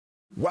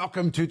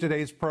Welcome to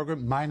today's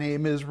program. My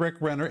name is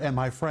Rick Renner, and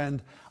my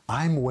friend,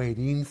 I'm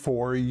waiting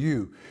for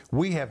you.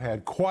 We have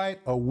had quite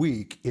a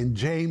week in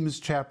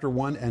James chapter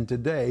 1, and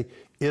today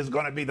is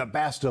going to be the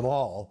best of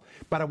all.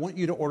 But I want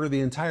you to order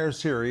the entire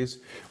series,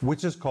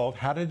 which is called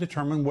How to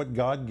Determine What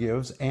God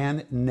Gives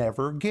and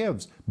Never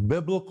Gives.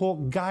 Biblical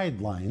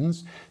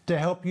guidelines to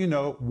help you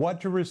know what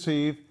to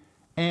receive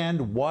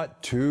and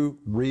what to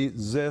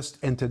resist.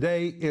 And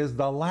today is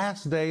the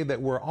last day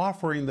that we're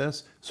offering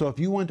this. So if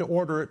you want to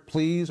order it,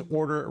 please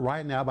order it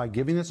right now by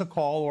giving us a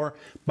call or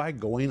by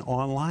going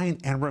online.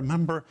 And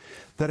remember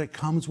that it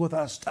comes with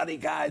a study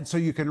guide so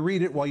you can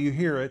read it while you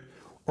hear it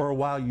or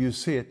while you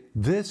see it.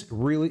 This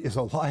really is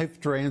a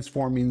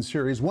life-transforming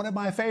series, one of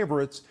my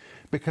favorites,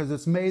 because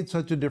it's made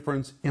such a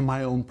difference in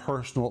my own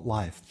personal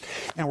life.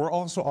 And we're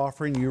also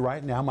offering you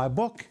right now my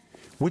book,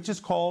 which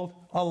is called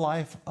A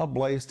Life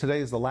Ablaze.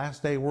 Today is the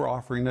last day we're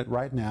offering it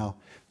right now.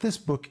 This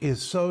book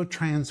is so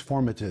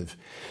transformative.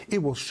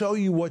 It will show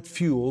you what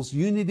fuels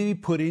you need to be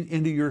putting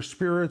into your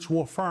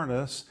spiritual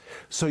furnace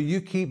so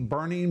you keep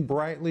burning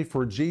brightly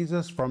for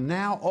Jesus from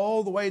now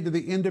all the way to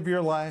the end of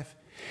your life.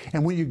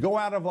 And when you go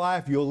out of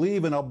life, you'll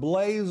leave in a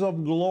blaze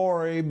of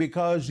glory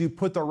because you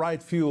put the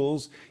right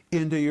fuels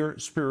into your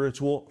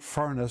spiritual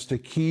furnace to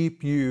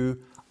keep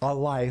you a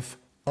life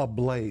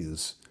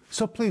ablaze.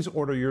 So please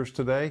order yours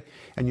today,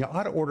 and you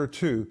ought to order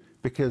two,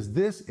 because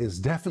this is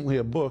definitely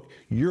a book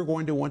you're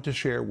going to want to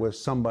share with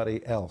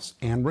somebody else.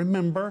 And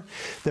remember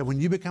that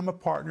when you become a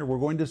partner, we're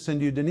going to send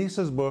you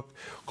Denise's book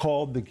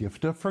called The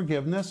Gift of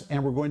Forgiveness,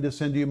 and we're going to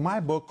send you my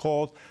book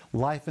called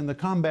Life in the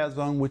Combat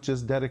Zone, which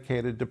is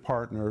dedicated to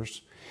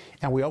partners.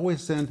 And we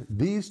always send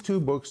these two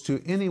books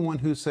to anyone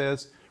who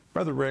says,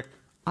 Brother Rick,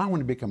 I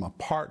want to become a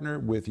partner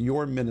with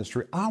your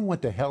ministry. I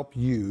want to help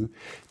you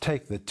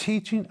take the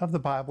teaching of the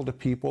Bible to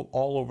people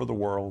all over the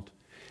world.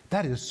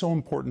 That is so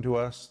important to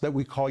us that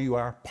we call you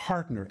our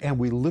partner. And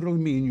we literally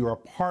mean you're a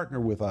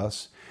partner with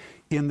us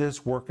in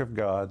this work of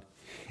God.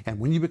 And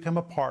when you become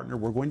a partner,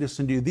 we're going to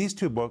send you these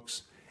two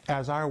books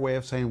as our way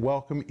of saying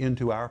welcome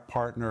into our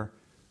partner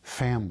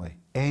family.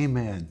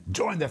 Amen.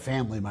 Join the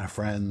family, my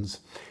friends.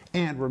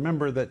 And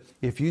remember that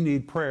if you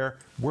need prayer,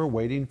 we're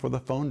waiting for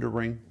the phone to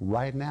ring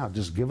right now.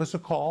 Just give us a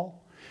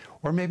call,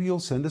 or maybe you'll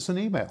send us an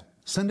email.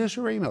 Send us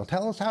your email.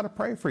 Tell us how to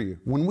pray for you.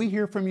 When we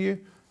hear from you,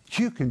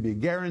 you can be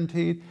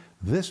guaranteed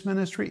this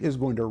ministry is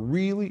going to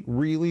really,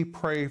 really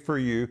pray for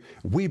you.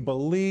 We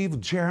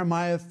believe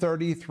Jeremiah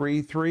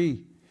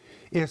 33:3.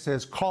 It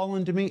says, call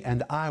unto me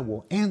and I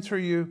will answer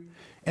you,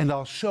 and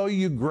I'll show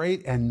you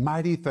great and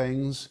mighty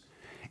things.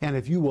 And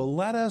if you will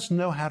let us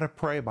know how to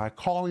pray by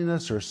calling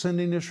us or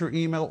sending us your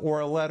email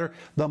or a letter,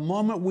 the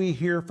moment we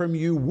hear from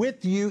you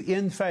with you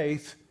in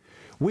faith,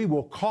 we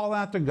will call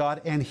out to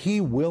God and He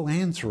will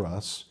answer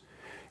us,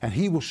 and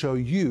He will show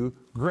you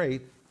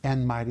great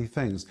and mighty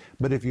things.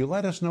 But if you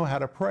let us know how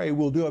to pray,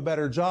 we'll do a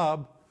better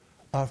job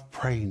of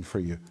praying for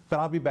you. But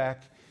I'll be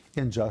back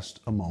in just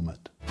a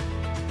moment.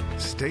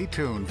 Stay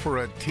tuned for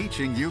a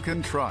teaching you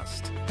can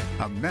trust,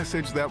 a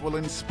message that will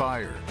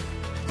inspire,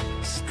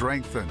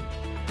 strengthen,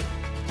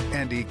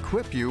 and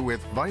equip you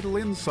with vital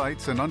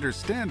insights and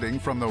understanding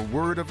from the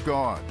Word of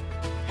God.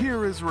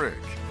 Here is Rick.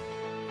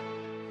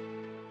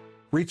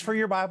 Reach for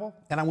your Bible,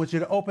 and I want you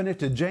to open it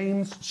to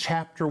James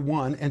chapter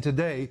 1. And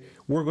today,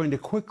 we're going to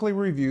quickly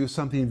review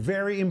something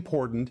very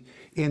important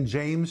in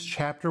James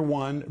chapter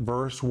 1,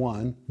 verse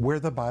 1, where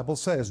the Bible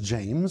says,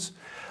 James,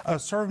 a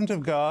servant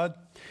of God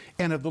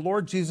and of the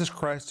Lord Jesus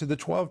Christ, to the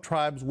 12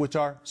 tribes which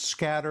are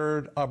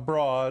scattered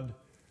abroad,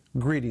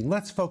 greeting.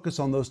 Let's focus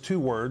on those two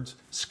words,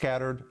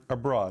 scattered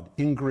abroad.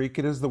 In Greek,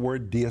 it is the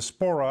word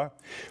diaspora,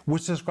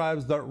 which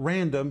describes the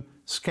random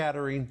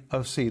scattering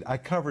of seed. I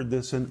covered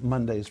this in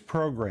Monday's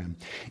program.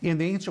 In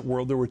the ancient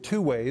world, there were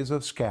two ways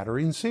of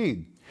scattering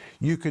seed.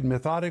 You could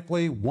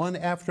methodically, one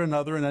after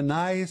another, in a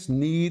nice,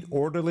 neat,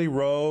 orderly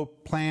row,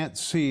 plant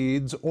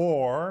seeds,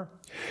 or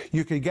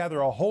you could gather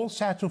a whole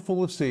satchel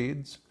full of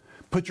seeds,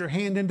 put your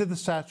hand into the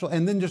satchel,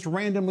 and then just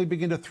randomly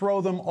begin to throw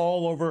them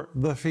all over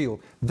the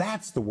field.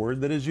 That's the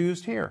word that is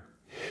used here,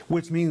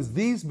 which means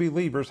these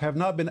believers have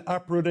not been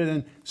uprooted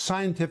and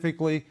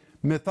scientifically,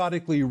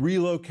 methodically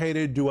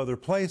relocated to other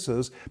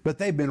places, but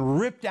they've been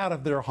ripped out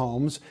of their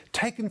homes,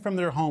 taken from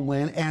their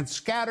homeland, and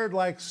scattered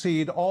like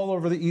seed all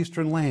over the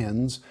eastern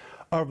lands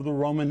of the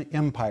Roman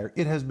Empire.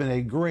 It has been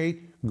a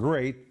great,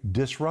 great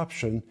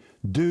disruption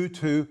due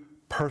to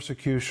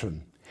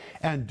persecution.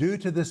 And due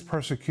to this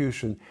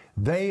persecution,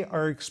 they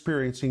are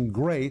experiencing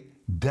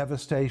great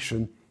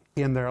devastation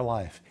in their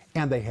life.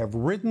 And they have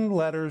written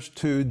letters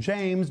to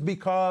James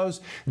because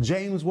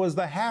James was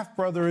the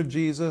half-brother of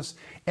Jesus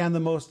and the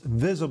most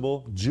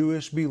visible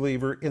Jewish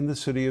believer in the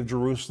city of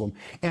Jerusalem.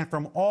 And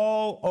from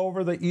all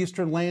over the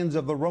eastern lands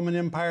of the Roman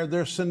Empire,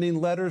 they're sending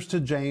letters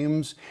to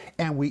James,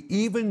 and we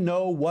even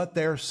know what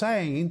they're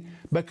saying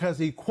because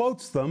he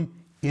quotes them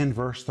in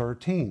verse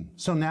 13.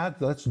 So now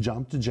let's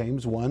jump to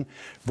James 1,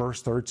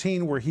 verse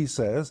 13, where he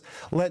says,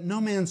 "Let no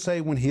man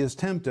say when he is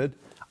tempted,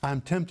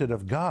 I'm tempted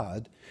of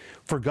God,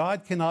 for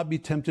God cannot be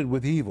tempted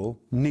with evil,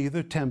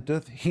 neither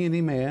tempteth he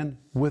any man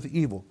with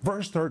evil.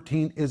 Verse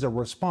 13 is a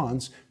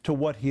response to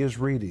what he is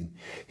reading.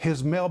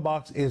 His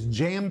mailbox is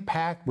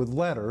jam-packed with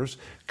letters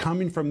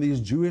coming from these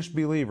Jewish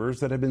believers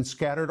that have been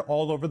scattered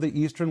all over the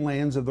eastern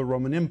lands of the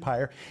Roman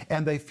Empire,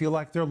 and they feel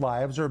like their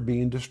lives are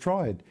being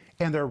destroyed.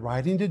 And they're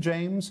writing to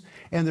James,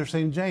 and they're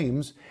saying,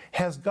 James,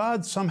 has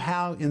God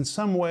somehow, in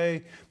some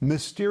way,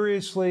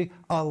 mysteriously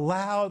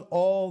allowed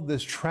all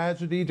this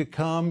tragedy to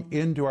come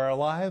into our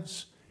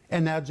lives?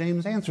 And now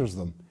James answers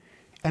them.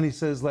 And he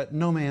says, let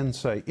no man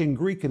say. In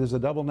Greek, it is a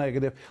double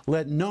negative.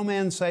 Let no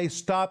man say,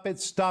 stop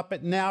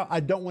it now. I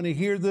don't want to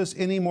hear this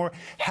anymore.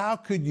 How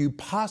could you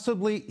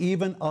possibly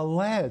even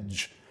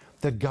allege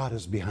that God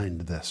is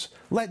behind this?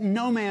 Let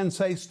no man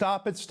say,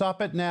 stop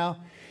it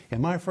now.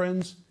 And my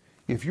friends,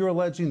 if you're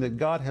alleging that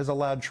God has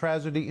allowed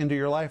tragedy into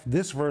your life,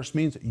 this verse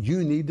means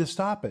you need to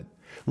stop it.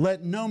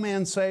 Let no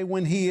man say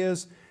when he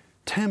is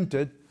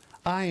tempted,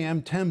 I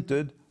am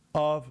tempted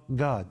of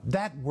God.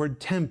 That word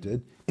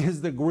tempted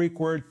is the Greek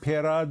word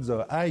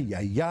perazo.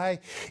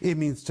 It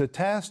means to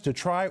test, to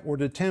try, or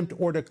to tempt,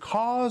 or to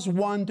cause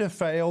one to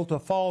fail, to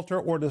falter,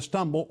 or to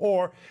stumble,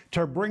 or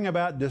to bring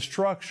about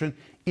destruction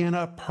in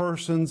a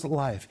person's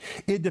life.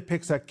 It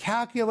depicts a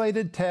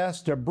calculated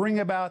test to bring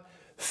about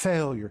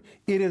failure.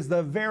 It is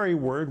the very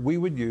word we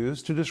would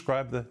use to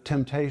describe the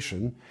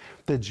temptation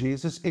that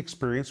Jesus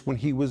experienced when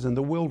he was in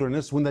the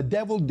wilderness, when the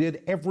devil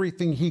did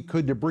everything he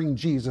could to bring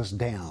Jesus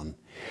down.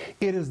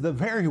 It is the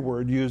very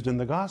word used in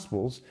the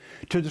Gospels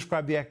to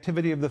describe the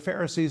activity of the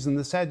Pharisees and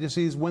the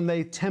Sadducees when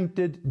they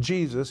tempted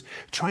Jesus,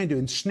 trying to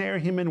ensnare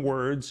him in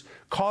words,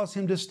 cause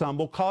him to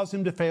stumble, cause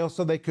him to fail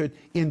so they could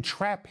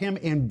entrap him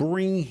and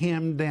bring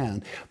him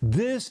down.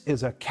 This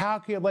is a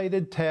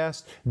calculated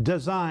test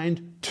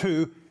designed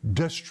to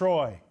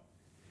destroy.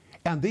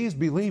 And these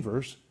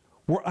believers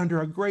were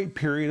under a great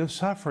period of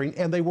suffering,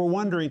 and they were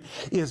wondering,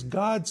 is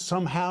God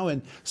somehow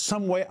in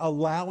some way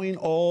allowing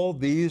all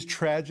these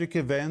tragic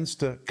events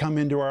to come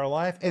into our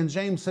life? And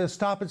James says,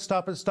 stop it.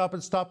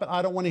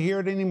 I don't want to hear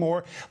it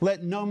anymore.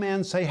 Let no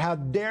man say, how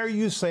dare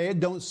you say it?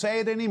 Don't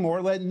say it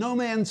anymore. Let no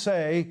man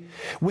say,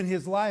 when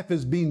his life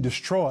is being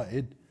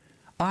destroyed,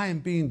 I am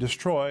being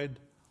destroyed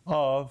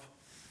of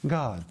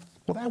God.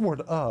 Well, that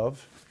word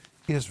of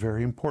is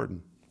very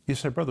important. You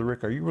say, Brother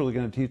Rick, are you really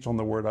going to teach on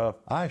the word of?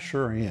 I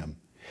sure am.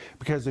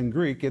 Because in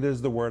Greek, it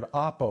is the word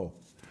apo.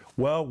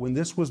 Well, when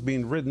this was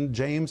being written,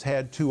 James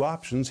had two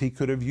options he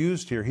could have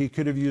used here. He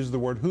could have used the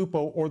word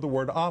hupo or the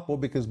word apo,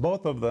 because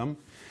both of them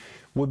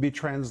would be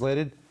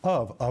translated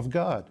of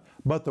God.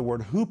 But the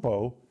word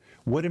hupo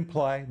would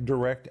imply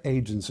direct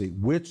agency,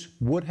 which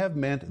would have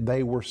meant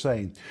they were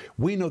saying,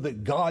 we know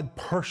that God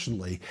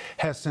personally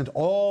has sent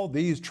all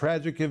these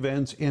tragic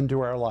events into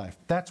our life.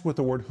 That's what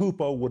the word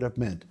hupo would have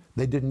meant.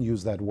 They didn't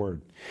use that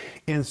word.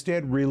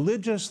 Instead,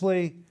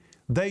 religiously,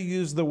 they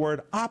used the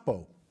word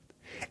apo.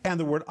 And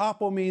the word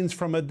apo means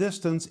from a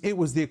distance. It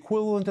was the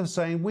equivalent of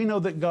saying, we know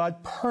that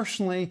God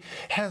personally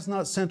has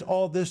not sent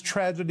all this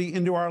tragedy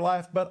into our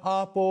life, but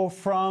apo,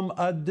 from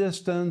a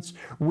distance,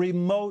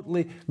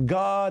 remotely,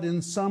 God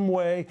in some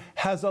way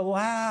has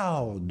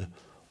allowed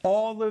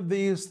all of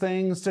these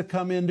things to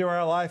come into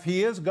our life.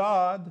 He is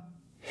God.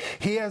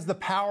 He has the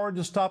power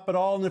to stop it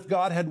all, and if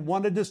God had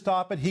wanted to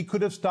stop it, he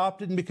could have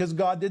stopped it, and because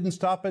God didn't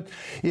stop it,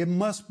 it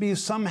must be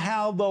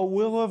somehow the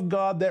will of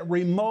God that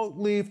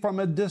remotely from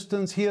a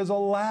distance he has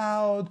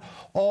allowed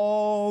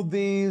all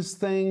these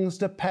things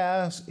to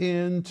pass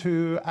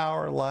into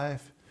our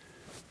life.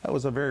 That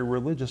was a very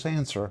religious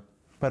answer,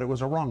 but it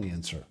was a wrong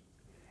answer.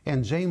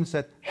 And James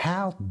said,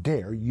 how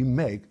dare you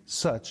make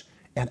such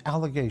an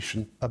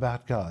allegation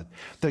about God?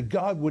 That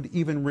God would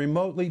even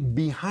remotely,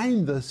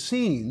 behind the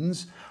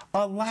scenes,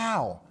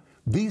 allow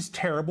these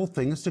terrible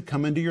things to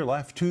come into your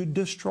life to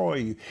destroy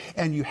you.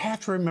 And you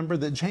have to remember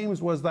that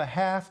James was the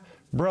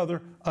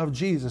half-brother of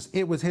Jesus.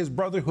 It was his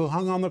brother who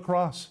hung on the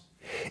cross.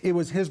 It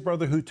was his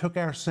brother who took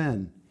our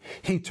sin.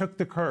 He took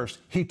the curse.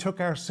 He took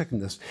our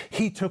sickness.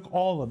 He took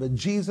all of it.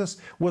 Jesus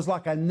was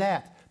like a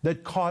gnat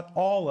that caught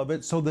all of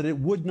it so that it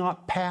would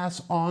not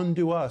pass on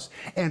to us.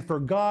 And for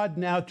God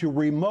now to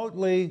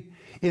remotely,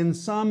 in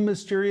some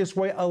mysterious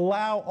way,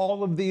 allow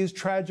all of these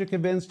tragic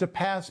events to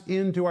pass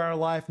into our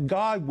life,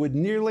 God would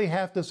nearly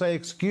have to say,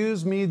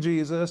 excuse me,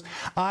 Jesus,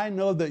 I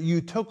know that you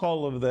took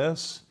all of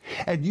this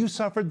and you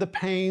suffered the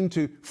pain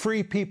to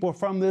free people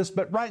from this,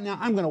 but right now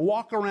I'm going to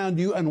walk around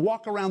you and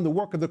walk around the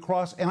work of the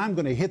cross, and I'm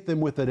going to hit them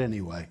with it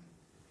anyway.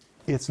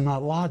 It's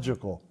not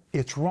logical.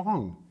 It's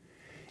wrong.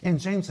 And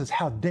James says,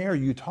 how dare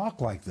you talk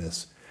like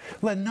this?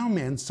 Let no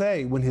man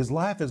say when his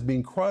life is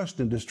being crushed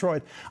and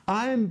destroyed,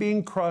 I'm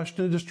being crushed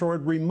and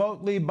destroyed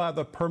remotely by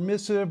the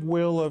permissive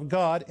will of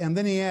God. And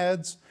then he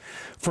adds,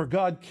 for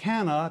God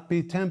cannot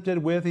be tempted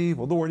with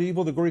evil. The word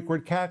evil, the Greek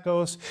word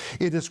kakos,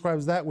 it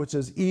describes that which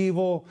is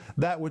evil,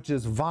 that which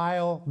is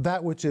vile,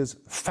 that which is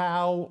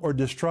foul or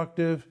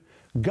destructive.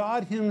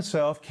 God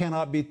himself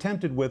cannot be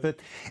tempted with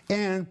it.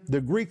 And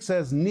the Greek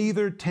says,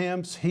 neither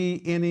tempts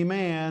he any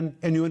man.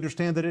 And you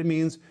understand that it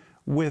means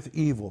with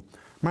evil.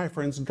 My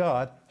friends,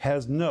 God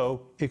has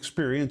no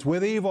experience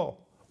with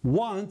evil.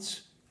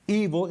 Once,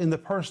 evil in the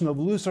person of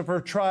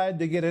Lucifer tried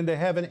to get into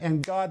heaven,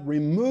 and God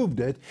removed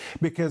it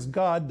because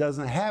God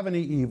doesn't have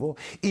any evil.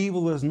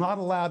 Evil is not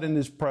allowed in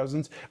His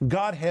presence.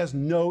 God has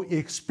no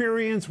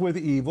experience with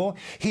evil.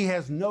 He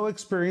has no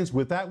experience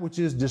with that which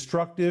is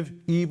destructive,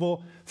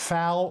 evil,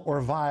 foul,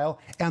 or vile,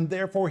 and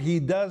therefore He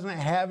doesn't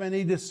have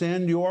any to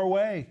send your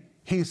way.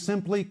 He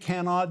simply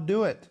cannot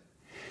do it.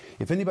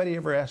 If anybody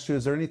ever asks you,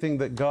 is there anything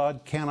that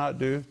God cannot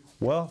do?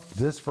 Well,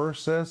 this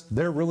verse says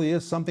there really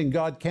is something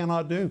God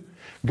cannot do.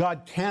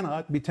 God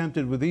cannot be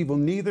tempted with evil,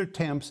 neither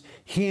tempts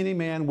He any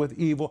man with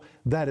evil.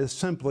 That is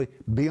simply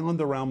beyond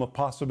the realm of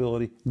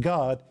possibility.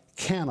 God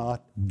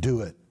cannot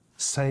do it.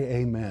 Say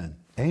amen.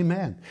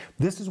 Amen.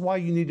 This is why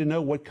you need to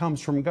know what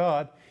comes from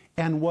God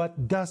and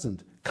what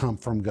doesn't come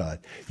from God.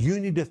 You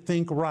need to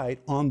think right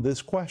on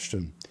this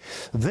question.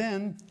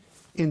 Then,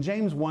 in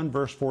James 1,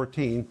 verse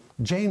 14,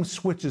 James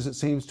switches, it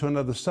seems, to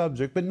another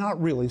subject, but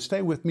not really.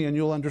 Stay with me and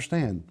you'll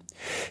understand.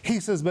 He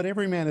says, but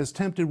every man is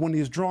tempted when he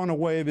is drawn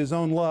away of his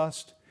own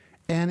lust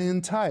and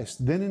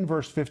enticed. Then in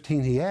verse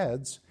 15 he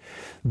adds,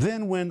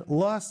 then when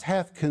lust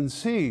hath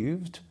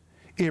conceived,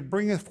 it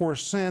bringeth forth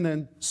sin,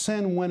 and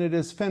sin, when it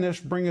is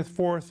finished, bringeth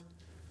forth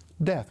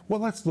death.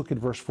 Well, let's look at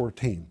verse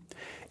 14.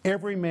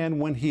 Every man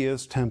when he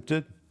is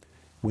tempted,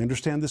 we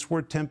understand this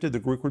word tempted, the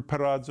Greek word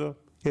paradzo.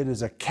 It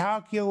is a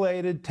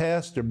calculated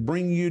test to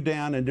bring you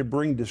down and to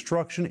bring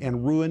destruction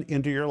and ruin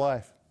into your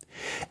life.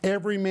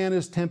 Every man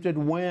is tempted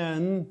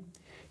when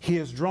he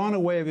is drawn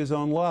away of his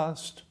own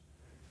lust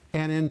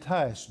and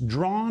enticed.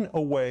 Drawn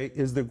away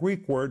is the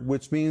Greek word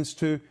which means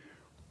to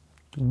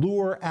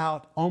lure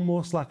out,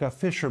 almost like a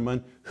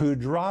fisherman who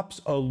drops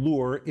a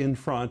lure in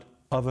front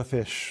of a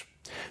fish.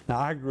 Now,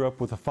 I grew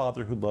up with a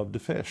father who loved to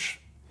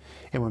fish.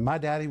 And when my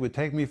daddy would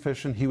take me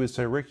fishing, he would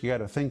say, Rick, you got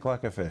to think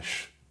like a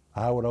fish.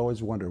 I would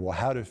always wonder, well,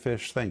 how do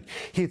fish think?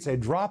 He'd say,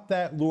 drop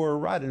that lure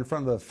right in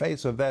front of the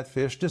face of that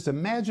fish. Just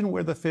imagine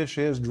where the fish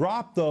is,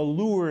 drop the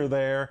lure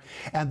there,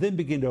 and then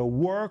begin to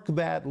work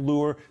that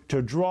lure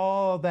to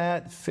draw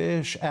that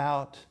fish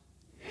out.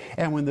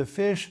 And when the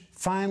fish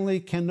finally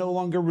can no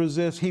longer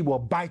resist, he will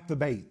bite the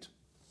bait.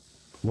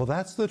 Well,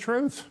 that's the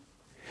truth.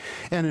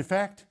 And in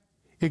fact,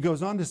 it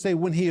goes on to say,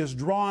 when he is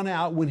drawn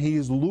out, when he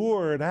is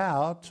lured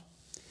out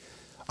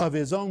of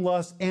his own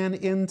lust and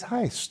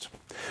enticed.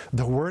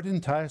 The word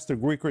enticed, the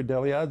Greek word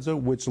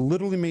deliazo, which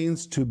literally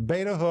means to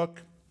bait a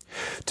hook,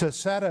 to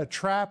set a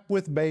trap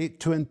with bait,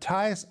 to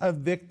entice a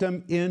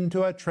victim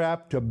into a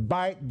trap, to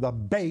bite the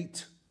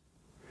bait.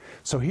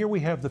 So here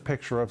we have the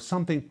picture of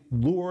something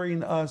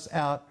luring us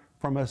out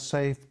from a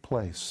safe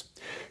place.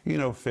 You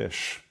know,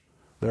 fish.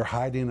 They're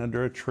hiding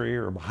under a tree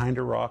or behind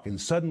a rock, and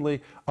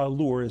suddenly a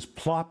lure is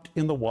plopped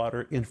in the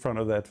water in front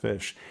of that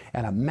fish.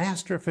 And a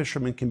master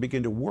fisherman can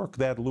begin to work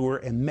that lure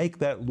and make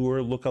that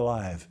lure look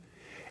alive.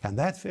 And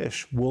that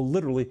fish will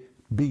literally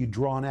be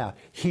drawn out.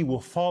 He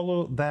will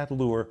follow that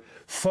lure,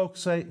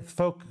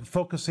 fixating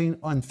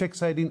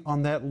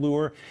on that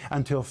lure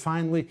until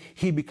finally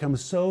he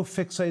becomes so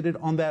fixated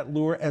on that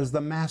lure as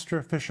the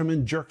master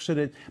fisherman jerks it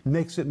and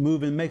makes it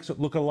move and makes it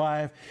look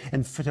alive,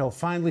 until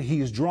finally he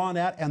is drawn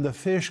out and the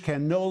fish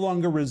can no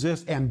longer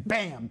resist, and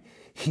bam,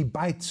 he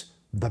bites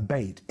the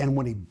bait. And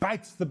when he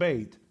bites the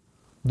bait,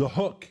 the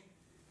hook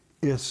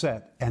is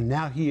set, and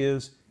now he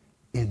is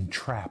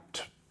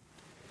entrapped.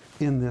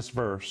 In this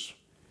verse,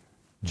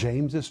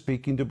 James is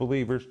speaking to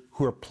believers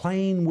who are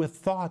playing with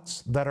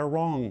thoughts that are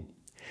wrong,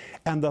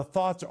 and the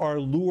thoughts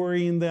are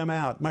luring them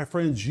out. My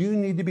friends, you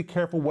need to be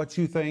careful what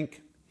you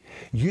think.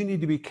 You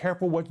need to be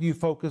careful what you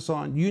focus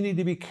on. You need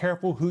to be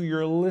careful who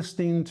you're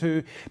listening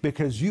to,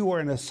 because you are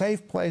in a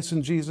safe place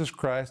in Jesus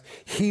Christ.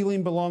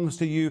 Healing belongs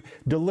to you.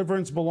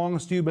 Deliverance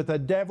belongs to you. But the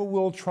devil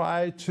will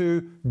try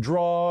to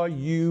draw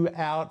you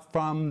out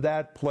from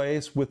that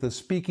place with the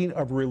speaking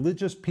of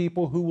religious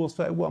people who will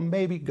say, well,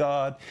 maybe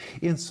God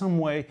in some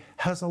way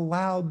has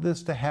allowed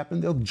this to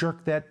happen. They'll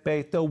jerk that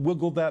bait. They'll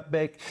wiggle that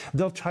bait.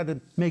 They'll try to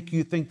make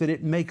you think that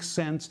it makes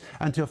sense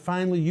until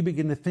finally you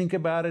begin to think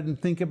about it and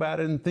think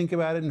about it and think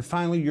about it. And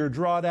finally you're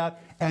drawn out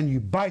and you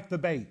bite the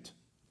bait.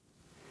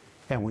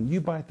 And when you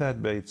bite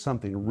that bait,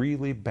 something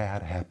really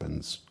bad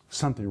happens.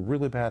 Something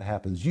really bad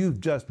happens.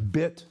 You've just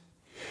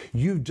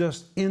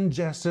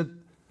ingested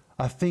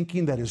a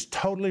thinking that is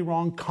totally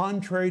wrong,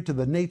 contrary to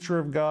the nature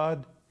of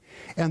God.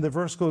 And the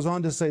verse goes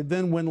on to say,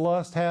 then when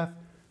lust hath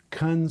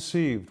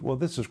conceived. Well,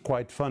 this is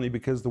quite funny,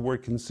 because the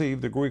word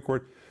conceive, the Greek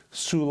word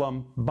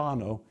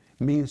sulambano,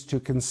 means to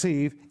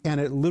conceive, and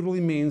it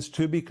literally means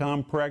to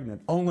become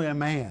pregnant. Only a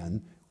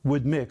man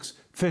would mix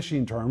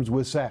fishing terms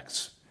with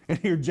sex. And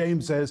here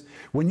James says,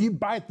 when you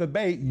bite the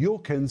bait, you'll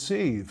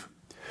conceive.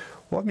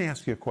 Well, let me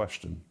ask you a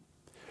question.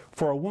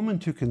 For a woman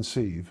to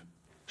conceive,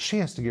 she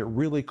has to get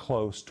really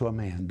close to a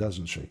man,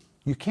 doesn't she?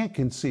 You can't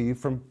conceive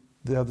from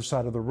the other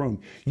side of the room.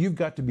 You've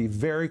got to be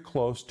very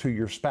close to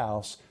your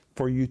spouse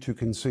for you to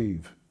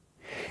conceive.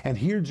 And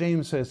here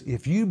James says,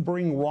 if you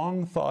bring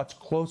wrong thoughts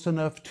close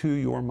enough to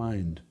your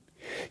mind,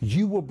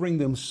 you will bring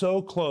them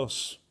so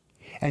close,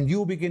 and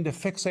you'll begin to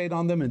fixate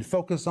on them and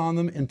focus on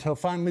them until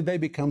finally they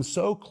become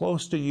so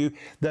close to you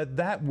that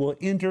that will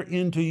enter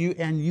into you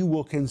and you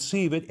will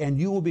conceive it, and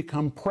you will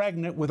become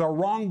pregnant with a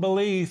wrong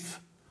belief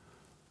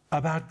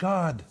about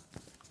God.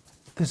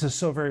 This is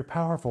so very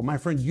powerful. My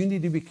friend, you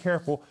need to be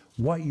careful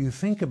what you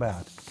think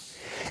about.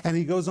 And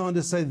he goes on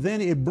to say,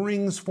 then it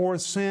brings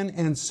forth sin,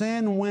 and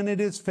sin, when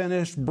it is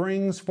finished,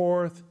 brings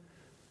forth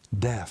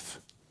death.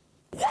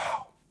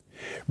 Wow.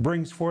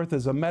 Brings forth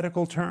is a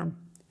medical term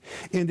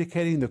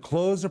indicating the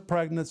close of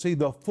pregnancy,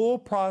 the full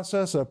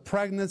process of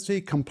pregnancy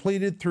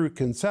completed through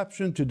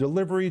conception to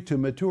delivery to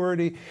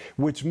maturity,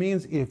 which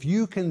means if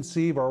you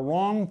conceive a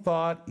wrong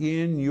thought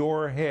in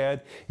your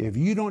head, if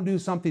you don't do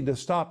something to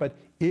stop it,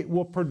 it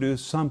will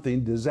produce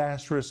something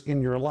disastrous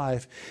in your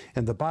life.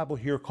 And the Bible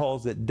here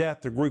calls it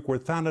death, the Greek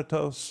word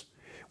thanatos,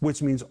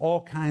 which means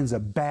all kinds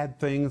of bad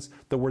things.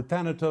 The word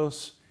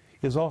thanatos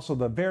is also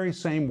the very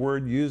same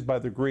word used by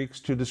the Greeks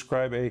to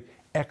describe a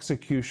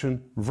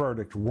execution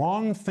verdict.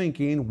 Wrong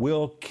thinking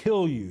will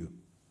kill you.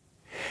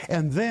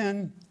 And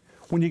then,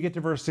 when you get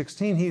to verse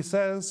 16, he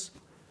says,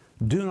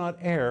 do not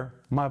err,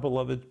 my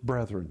beloved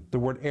brethren. The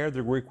word err,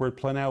 the Greek word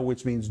planeo,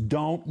 which means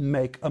don't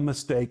make a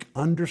mistake.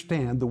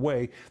 Understand the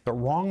way the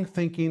wrong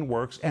thinking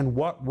works and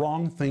what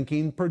wrong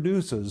thinking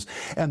produces.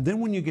 And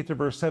then when you get to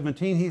verse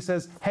 17, he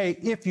says, hey,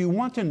 if you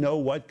want to know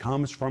what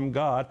comes from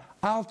God,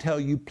 I'll tell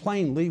you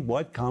plainly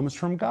what comes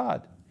from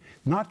God.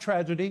 Not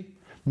tragedy,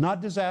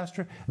 not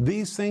disaster.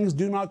 These things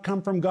do not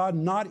come from God,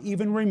 not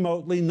even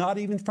remotely, not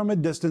even from a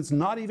distance,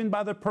 not even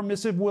by the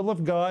permissive will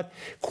of God.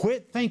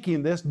 Quit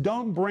thinking this.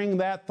 Don't bring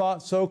that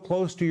thought so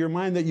close to your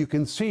mind that you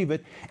conceive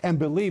it and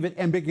believe it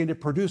and begin to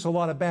produce a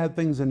lot of bad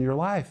things in your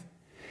life.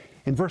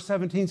 In verse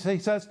 17, he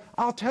says,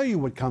 I'll tell you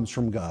what comes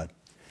from God.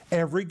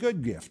 Every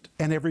good gift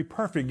and every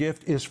perfect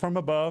gift is from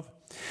above,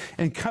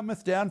 and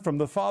cometh down from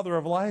the Father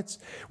of lights,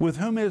 with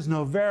whom is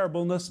no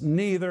variableness,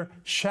 neither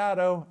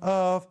shadow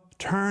of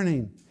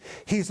turning.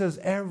 He says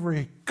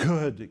every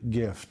good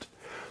gift.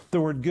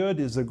 The word good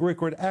is the Greek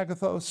word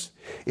agathos.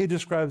 It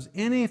describes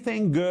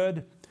anything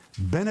good,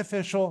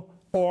 beneficial,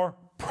 or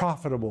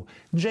profitable.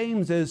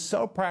 James is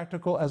so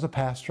practical as a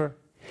pastor.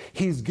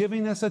 He's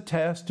giving us a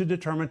test to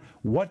determine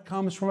what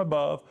comes from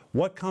above,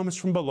 what comes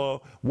from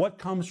below, what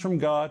comes from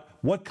God,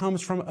 what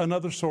comes from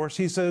another source.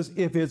 He says,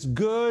 if it's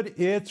good,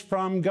 it's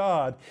from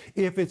God.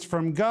 If it's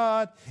from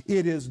God,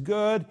 it is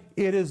good,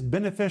 it is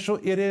beneficial,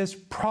 it is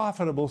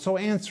profitable. So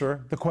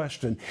answer the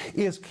question,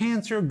 is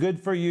cancer good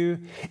for you?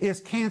 Is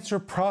cancer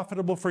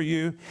profitable for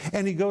you?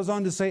 And he goes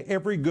on to say,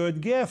 every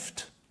good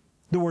gift.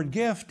 The word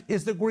gift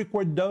is the Greek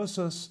word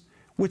dosis,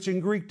 which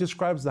in Greek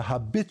describes the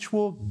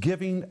habitual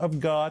giving of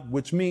God,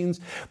 which means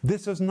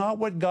this is not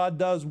what God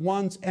does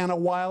once and a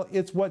while,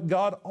 it's what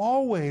God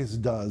always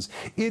does.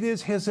 It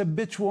is His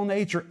habitual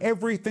nature.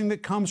 Everything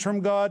that comes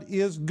from God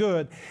is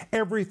good.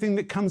 Everything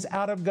that comes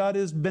out of God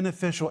is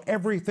beneficial.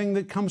 Everything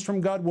that comes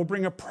from God will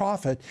bring a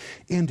profit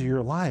into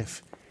your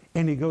life.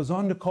 And he goes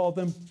on to call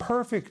them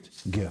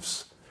perfect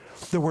gifts.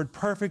 The word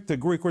perfect, the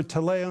Greek word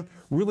teleon,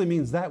 really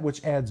means that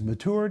which adds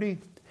maturity,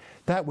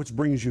 that which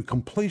brings you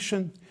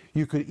completion.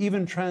 You could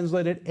even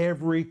translate it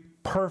every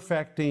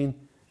perfecting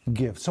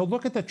gift. So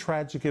look at the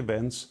tragic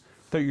events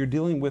that you're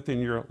dealing with in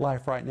your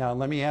life right now. And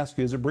let me ask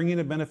you, is it bringing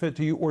a benefit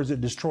to you, or is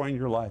it destroying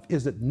your life?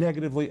 Is it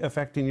negatively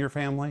affecting your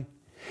family?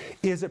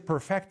 Is it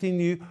perfecting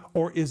you,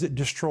 or is it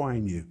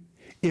destroying you?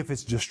 If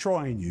it's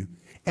destroying you,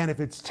 and if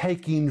it's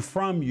taking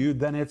from you,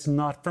 then it's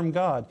not from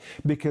God.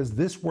 Because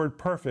this word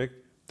perfect,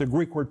 the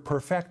Greek word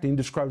perfecting,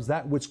 describes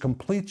that which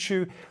completes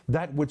you,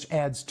 that which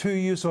adds to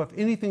you. So if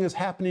anything is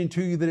happening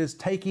to you that is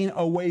taking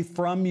away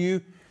from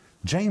you,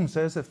 James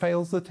says it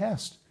fails the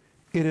test.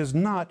 It is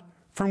not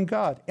from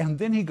God. And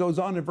then he goes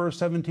on in verse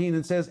 17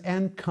 and says,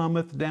 and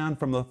cometh down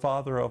from the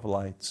Father of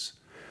lights.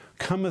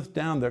 Cometh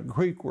down, the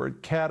Greek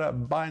word kata,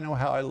 bino,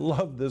 how I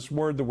love this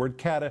word. The word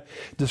kata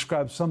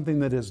describes something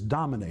that is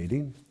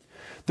dominating.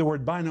 The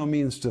word bino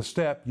means to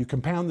step. You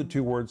compound the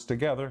two words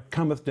together.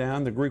 Cometh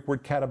down, the Greek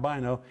word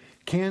katabino,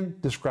 can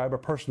describe a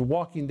person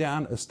walking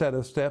down a set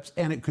of steps,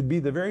 and it could be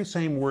the very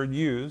same word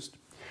used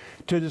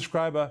to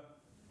describe a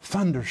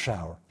thunder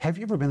shower. Have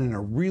you ever been in a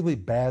really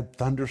bad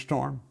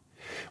thunderstorm?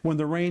 When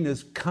the rain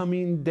is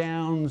coming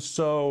down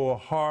so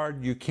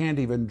hard you can't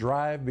even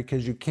drive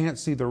because you can't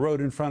see the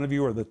road in front of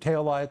you or the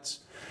taillights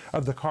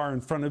of the car in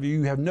front of you.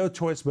 You have no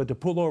choice but to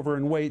pull over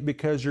and wait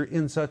because you're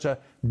in such a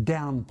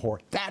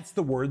downpour. That's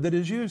the word that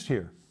is used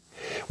here,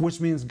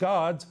 which means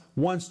God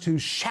wants to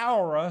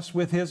shower us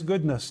with His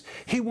goodness.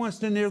 He wants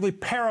to nearly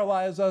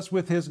paralyze us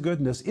with His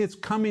goodness. It's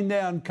coming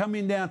down,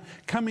 coming down,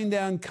 coming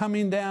down,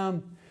 coming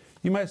down.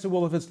 You might say,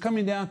 well, if it's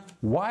coming down,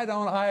 why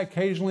don't I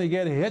occasionally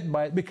get hit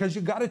by it? Because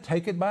you've got to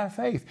take it by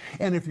faith.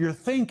 And if you're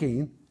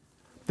thinking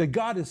that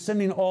God is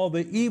sending all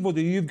the evil to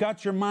you, you've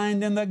got your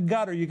mind in the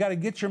gutter. You've got to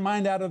get your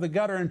mind out of the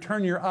gutter and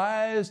turn your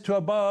eyes to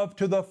above,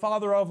 to the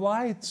Father of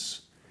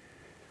lights,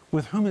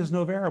 with whom is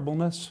no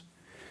variableness,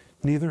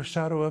 neither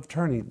shadow of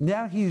turning.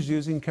 Now he's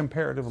using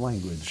comparative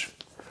language.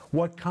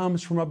 What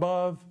comes from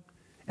above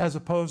as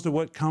opposed to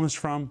what comes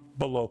from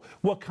below.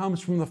 What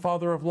comes from the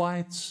Father of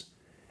lights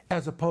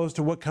as opposed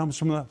to what comes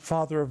from the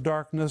Father of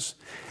darkness.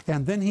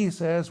 And then he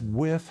says,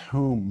 with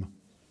whom?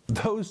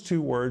 Those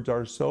two words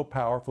are so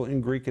powerful. In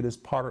Greek, it is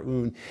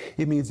paraun.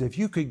 It means if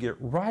you could get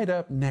right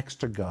up next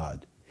to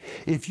God,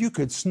 if you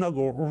could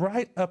snuggle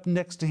right up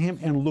next to Him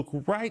and look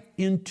right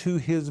into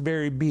His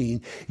very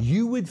being,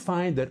 you would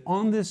find that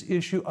on this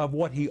issue of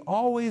what He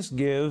always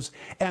gives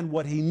and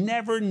what He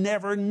never,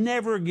 never,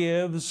 never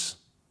gives,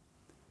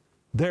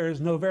 there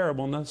is no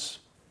variableness,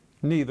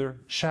 neither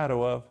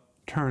shadow of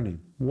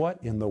turning. What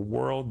in the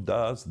world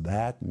does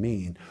that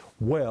mean?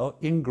 Well,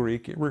 in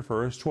Greek, it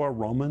refers to a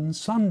Roman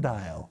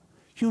sundial.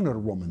 You know what a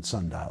Roman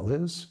sundial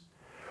is.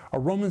 A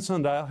Roman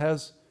sundial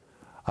has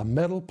a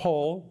metal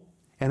pole,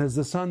 and as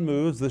the sun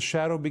moves, the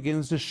shadow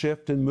begins to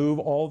shift and move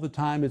all the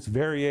time. It's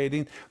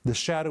variating. The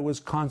shadow is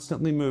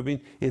constantly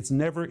moving. It's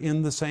never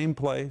in the same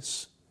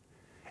place.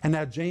 And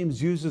now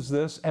James uses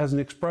this as an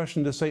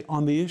expression to say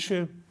on the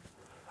issue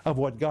of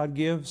what God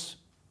gives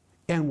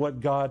and what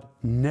God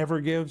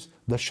never gives,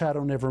 the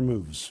shadow never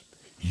moves.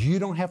 You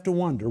don't have to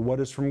wonder what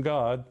is from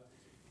God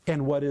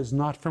and what is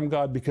not from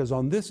God, because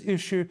on this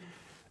issue,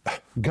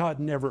 God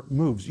never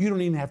moves. You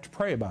don't even have to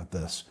pray about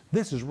this.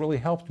 This has really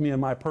helped me in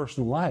my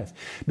personal life,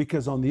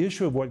 because on the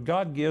issue of what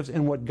God gives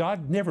and what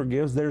God never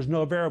gives, there's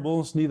no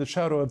variables, neither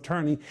shadow of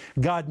turning.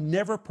 God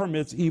never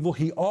permits evil.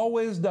 He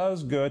always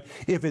does good.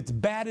 If it's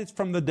bad, it's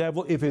from the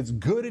devil. If it's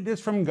good, it is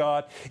from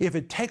God. If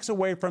it takes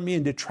away from me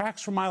and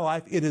detracts from my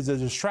life, it is a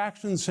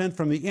distraction sent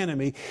from the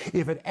enemy.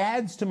 If it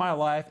adds to my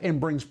life and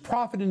brings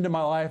profit into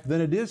my life,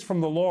 then it is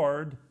from the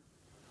Lord.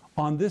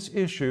 On this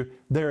issue,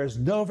 there is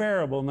no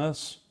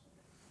variableness,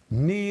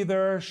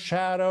 neither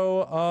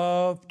shadow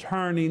of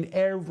turning.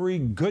 Every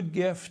good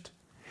gift,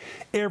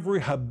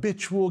 every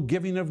habitual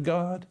giving of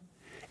God,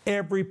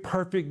 every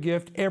perfect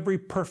gift, every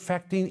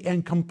perfecting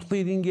and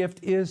completing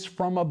gift is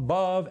from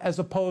above, as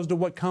opposed to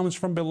what comes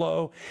from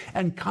below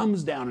and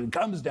comes down and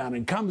comes down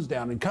and comes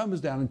down and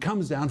comes down and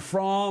comes down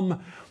from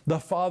the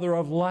Father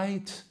of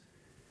light,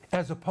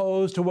 as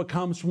opposed to what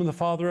comes from the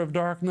Father of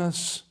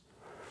darkness.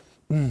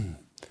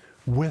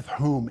 With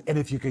whom? And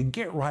if you could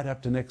get right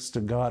up to next to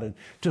God and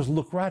just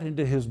look right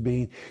into His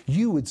being,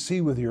 you would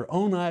see with your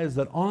own eyes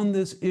that on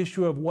this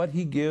issue of what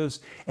He gives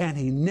and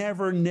He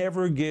never,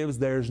 never gives,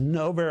 there's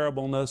no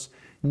variableness,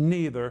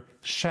 neither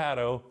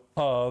shadow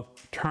of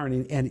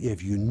turning. And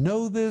if you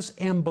know this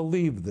and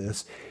believe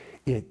this,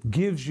 it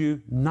gives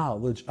you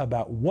knowledge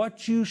about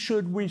what you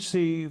should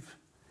receive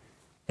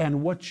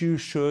and what you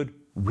should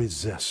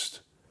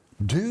resist.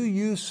 Do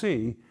you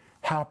see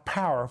how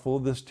powerful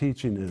this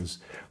teaching is?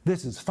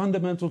 This is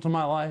fundamental to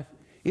my life.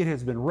 It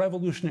has been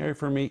revolutionary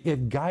for me.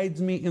 It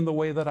guides me in the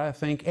way that I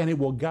think, and it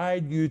will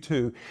guide you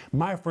too.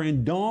 My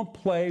friend, don't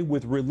play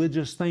with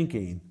religious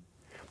thinking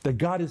that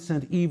God has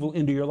sent evil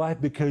into your life,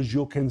 because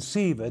you'll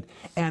conceive it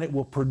and it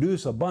will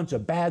produce a bunch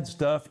of bad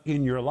stuff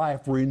in your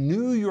life.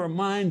 Renew your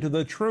mind to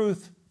the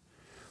truth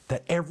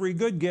that every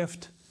good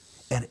gift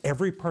and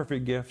every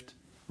perfect gift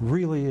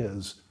really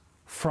is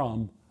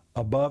from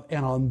above.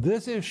 And on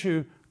this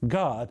issue,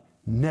 God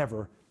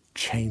never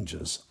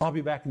changes. I'll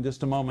be back in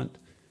just a moment,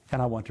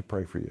 and I want to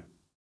pray for you.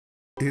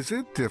 Is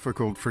it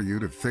difficult for you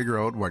to figure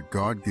out what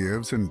God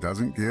gives and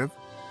doesn't give?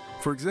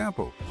 For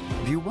example,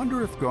 do you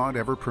wonder if God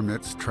ever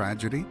permits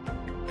tragedy?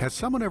 Has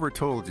someone ever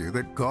told you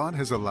that God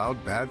has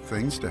allowed bad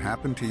things to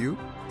happen to you?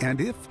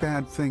 And if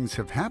bad things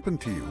have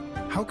happened to you,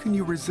 how can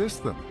you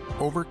resist them,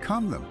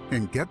 overcome them,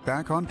 and get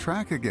back on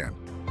track again?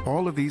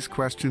 All of these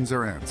questions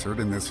are answered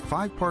in this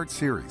 5-part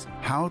series,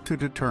 How to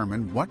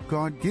Determine What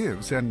God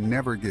Gives and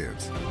Never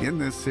Gives. In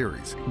this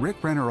series,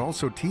 Rick Renner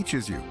also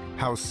teaches you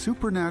how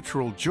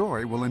supernatural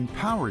joy will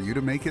empower you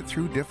to make it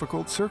through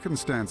difficult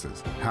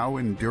circumstances, how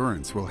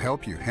endurance will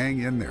help you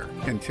hang in there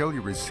until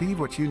you receive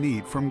what you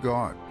need from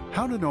God,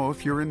 how to know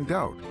if you're in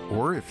doubt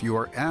or if you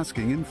are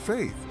asking in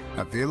faith.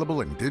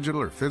 Available in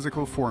digital or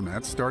physical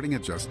formats starting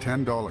at just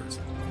 $10.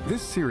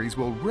 This series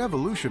will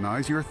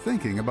revolutionize your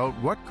thinking about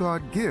what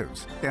God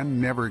gives and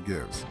never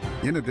gives.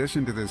 In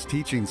addition to this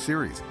teaching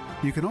series,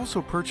 you can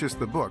also purchase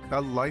the book,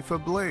 A Life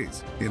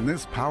Ablaze. In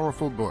this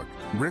powerful book,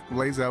 Rick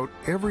lays out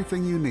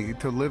everything you need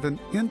to live an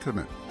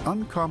intimate,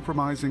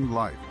 uncompromising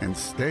life and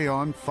stay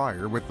on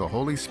fire with the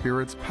Holy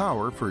Spirit's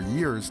power for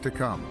years to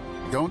come.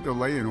 Don't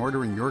delay in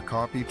ordering your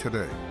copy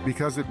today,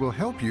 because it will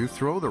help you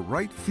throw the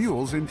right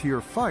fuels into your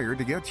fire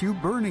to get you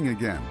burning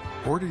again.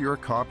 Order your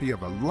copy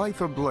of A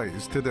Life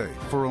Ablaze today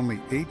for only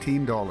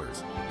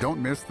 $18. Don't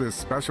miss this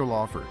special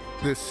offer,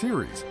 this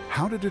series,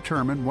 How to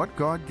Determine What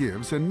God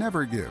Gives and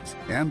Never Gives,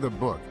 and the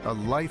book, A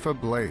Life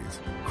Ablaze.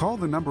 Call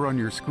the number on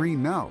your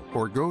screen now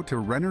or go to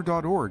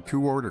renner.org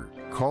to order.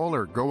 Call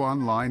or go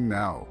online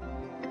now.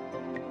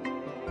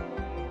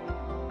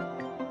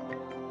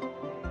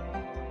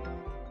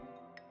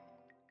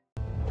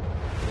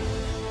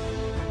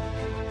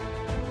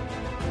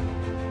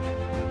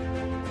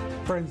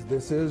 Friends,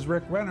 this is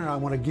Rick Renner. I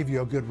want to give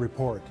you a good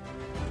report.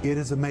 It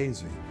is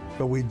amazing,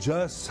 but we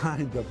just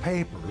signed the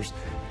papers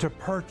to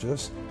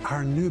purchase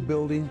our new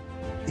building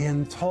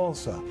in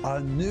Tulsa, a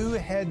new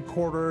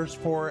headquarters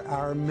for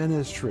our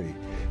ministry.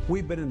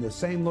 We've been in the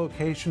same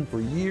location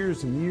for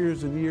years and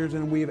years and years,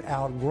 and we've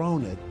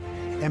outgrown it.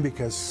 And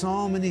because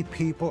so many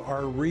people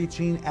are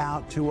reaching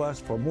out to us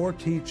for more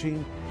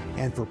teaching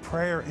and for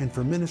prayer and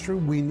for ministry,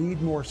 we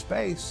need more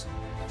space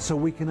so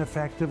we can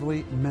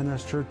effectively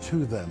minister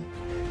to them.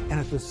 And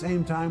at the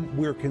same time,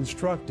 we're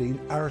constructing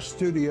our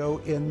studio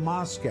in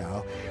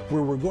Moscow,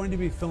 where we're going to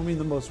be filming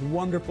the most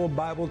wonderful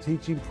Bible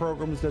teaching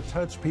programs that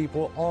touch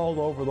people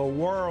all over the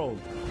world.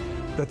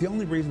 But the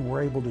only reason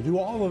we're able to do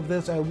all of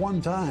this at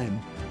one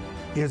time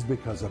is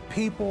because of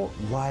people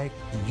like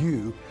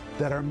you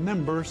that are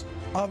members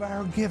of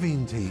our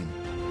giving team.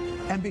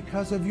 And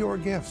because of your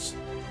gifts,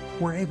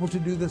 we're able to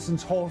do this in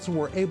Tulsa,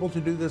 we're able to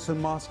do this in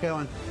Moscow.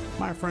 And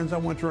my friends, I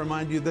want to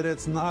remind you that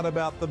it's not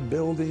about the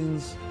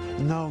buildings.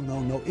 No.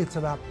 It's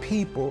about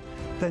people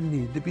that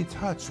need to be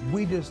touched.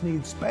 We just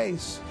need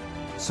space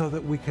so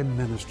that we can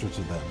minister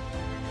to them.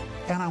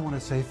 And I want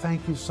to say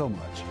thank you so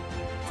much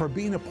for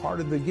being a part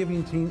of the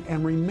giving team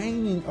and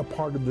remaining a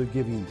part of the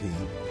giving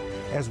team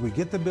as we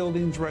get the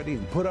buildings ready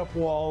and put up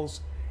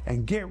walls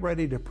and get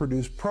ready to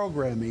produce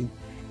programming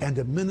and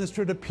to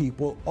minister to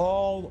people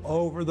all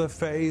over the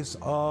face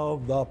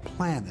of the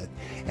planet.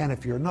 And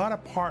if you're not a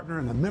partner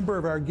and a member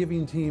of our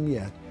giving team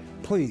yet,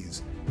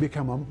 please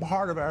become a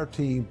part of our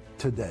team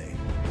today.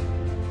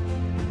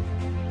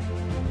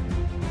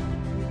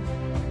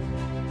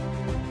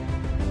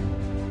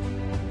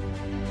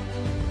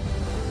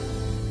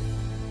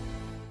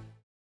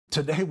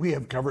 Today we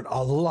have covered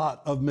a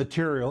lot of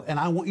material, and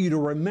I want you to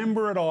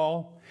remember it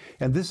all.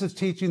 And this is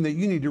teaching that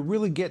you need to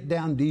really get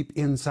down deep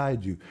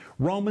inside you.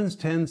 Romans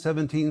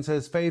 10:17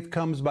 says, faith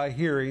comes by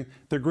hearing.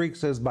 The Greek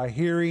says by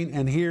hearing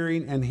and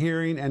hearing and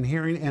hearing and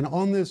hearing. And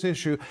on this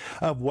issue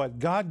of what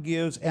God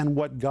gives and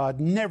what God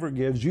never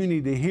gives, you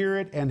need to hear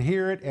it and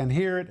hear it and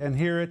hear it and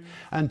hear it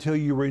until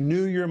you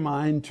renew your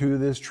mind to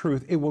this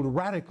truth. It will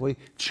radically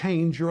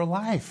change your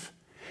life.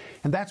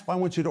 And that's why I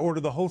want you to order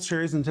the whole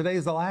series, and today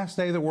is the last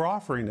day that we're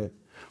offering it,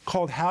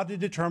 called How to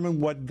Determine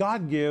What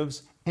God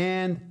Gives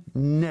and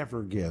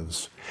Never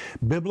Gives.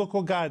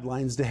 Biblical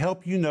guidelines to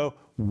help you know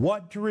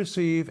what to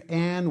receive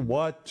and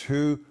what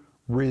to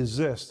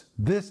resist.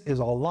 This is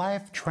a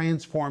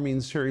life-transforming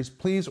series.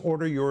 Please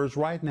order yours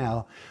right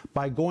now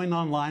by going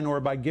online or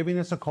by giving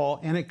us a call,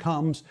 and it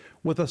comes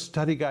with a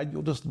study guide.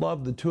 You'll just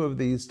love the two of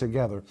these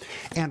together.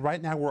 And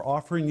right now we're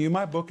offering you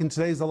my book, and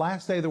today's the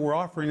last day that we're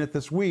offering it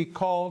this week,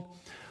 called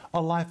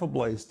A Life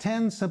Ablaze,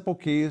 10 Simple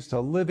Keys to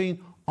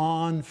Living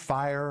on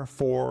Fire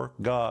for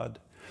God.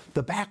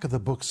 The back of the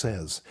book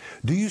says,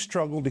 do you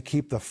struggle to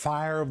keep the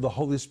fire of the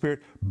Holy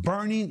Spirit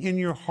burning in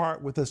your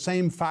heart with the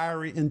same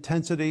fiery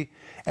intensity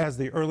as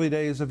the early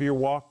days of your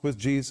walk with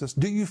Jesus?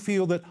 Do you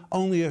feel that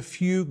only a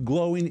few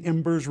glowing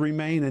embers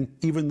remain and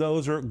even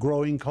those are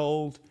growing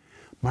cold?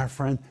 My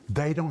friend,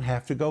 they don't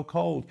have to go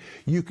cold.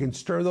 You can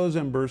stir those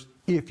embers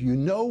if you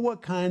know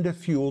what kind of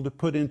fuel to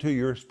put into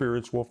your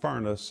spiritual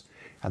furnace.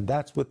 And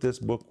that's what this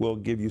book will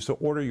give you. So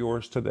order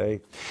yours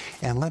today.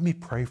 And let me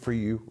pray for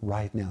you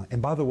right now.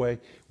 And by the way,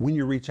 when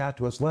you reach out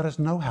to us, let us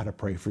know how to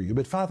pray for you.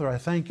 But Father, I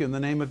thank you in the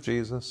name of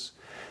Jesus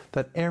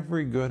that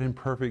every good and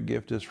perfect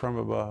gift is from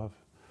above.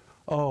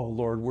 Oh,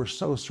 Lord, we're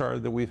so sorry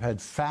that we've had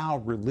foul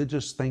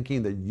religious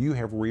thinking, that you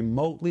have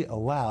remotely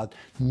allowed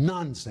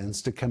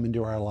nonsense to come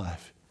into our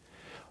life.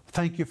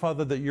 Thank you,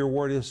 Father, that your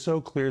word is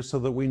so clear so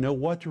that we know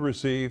what to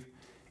receive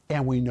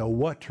and we know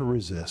what to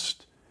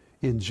resist.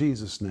 In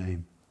Jesus'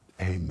 name,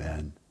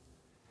 amen.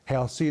 Hey,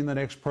 I'll see you in the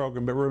next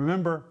program. But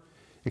remember,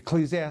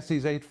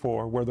 Ecclesiastes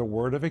 8:4, where the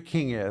word of a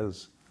king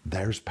is,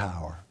 there's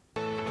power.